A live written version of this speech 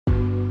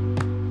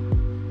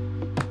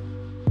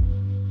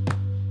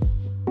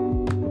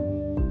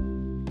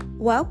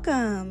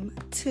Welcome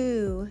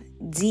to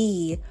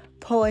D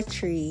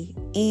Poetry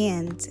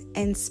and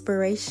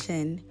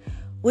Inspiration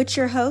with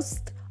your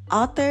host,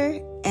 author,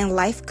 and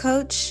life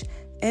coach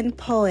and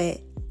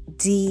poet,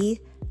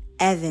 D.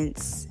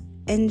 Evans.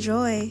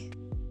 Enjoy.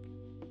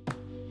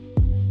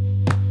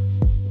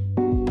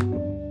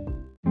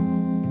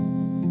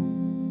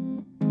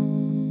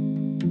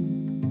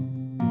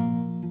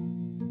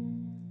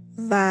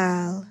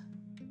 Vile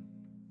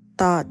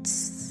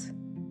thoughts.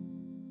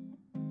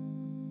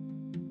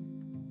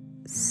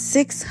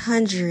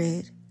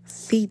 600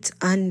 feet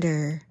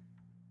under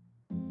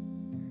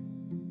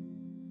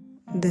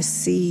the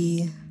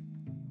sea,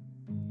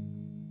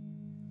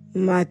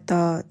 my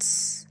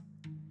thoughts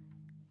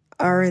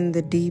are in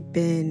the deep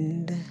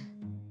end,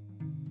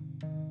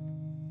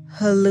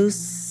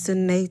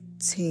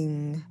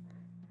 hallucinating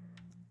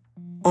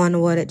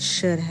on what it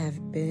should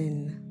have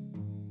been,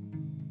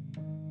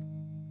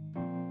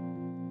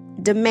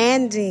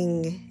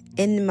 demanding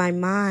in my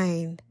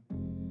mind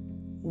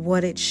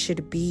what it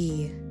should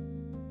be,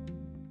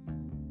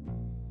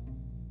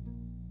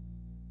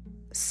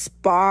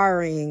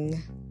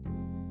 sparring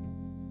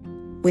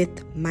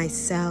with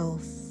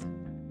myself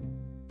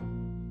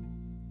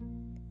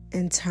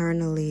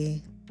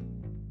internally.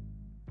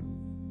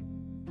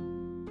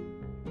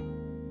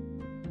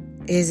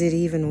 Is it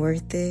even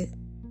worth it?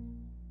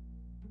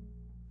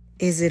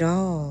 Is it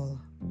all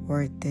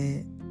worth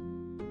it?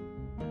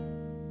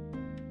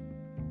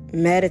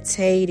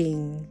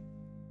 Meditating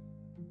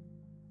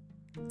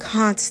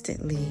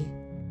constantly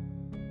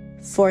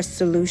for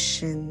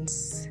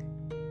solutions,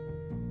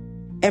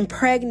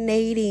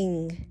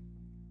 impregnating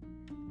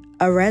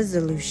a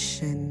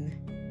resolution.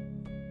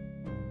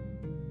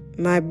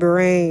 My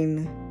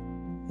brain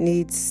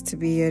needs to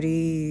be at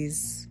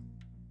ease,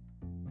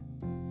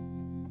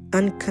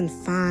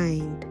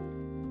 unconfined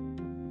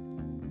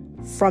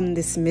from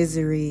this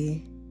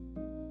misery.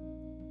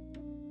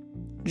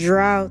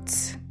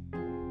 Drought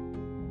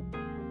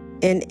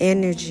in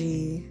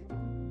energy.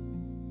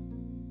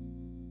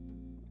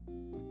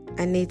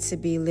 I need to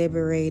be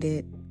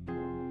liberated,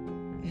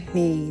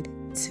 need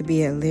to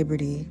be at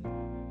liberty.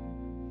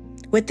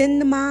 Within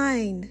the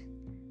mind,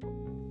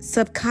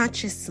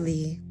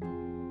 subconsciously,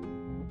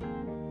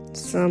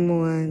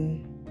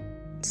 someone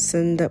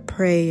send up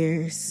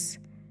prayers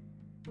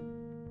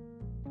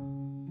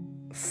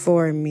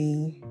for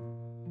me.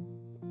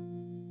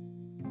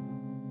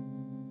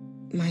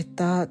 My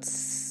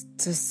thoughts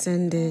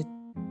descended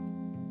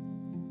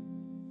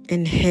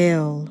in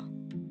hell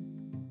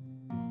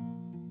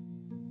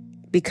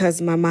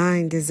because my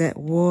mind is at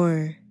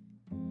war.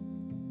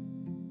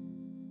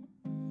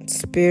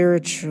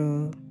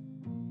 Spiritual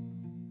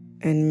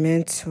and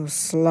mental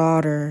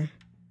slaughter.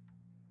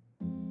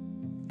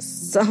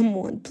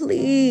 Someone,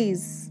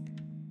 please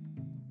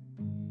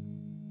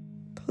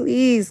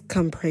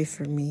come pray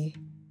for me.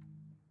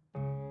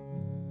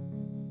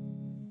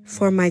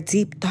 For my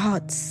deep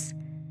thoughts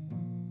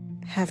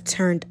have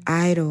turned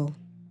idle.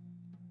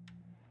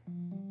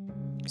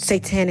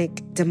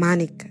 Satanic,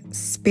 demonic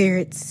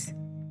spirits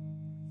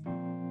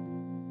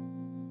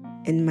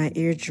in my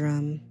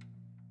eardrum,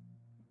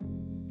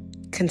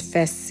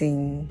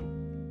 confessing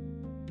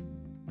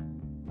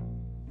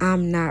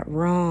I'm not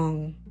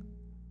wrong,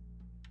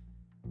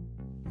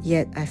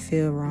 yet I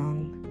feel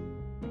wrong.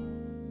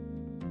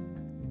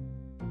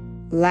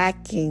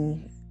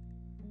 Lacking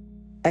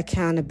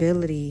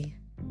accountability.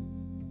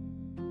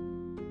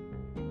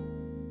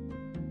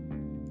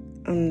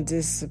 I'm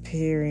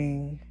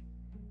disappearing,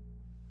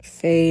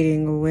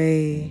 fading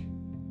away.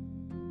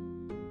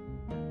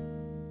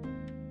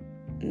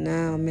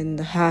 Now I'm in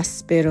the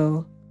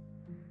hospital,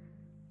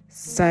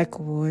 psych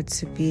ward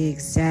to be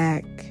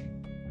exact.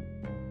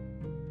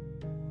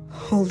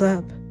 Hold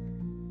up.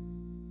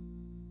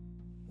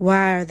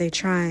 Why are they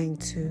trying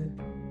to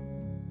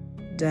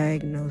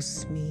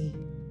diagnose me?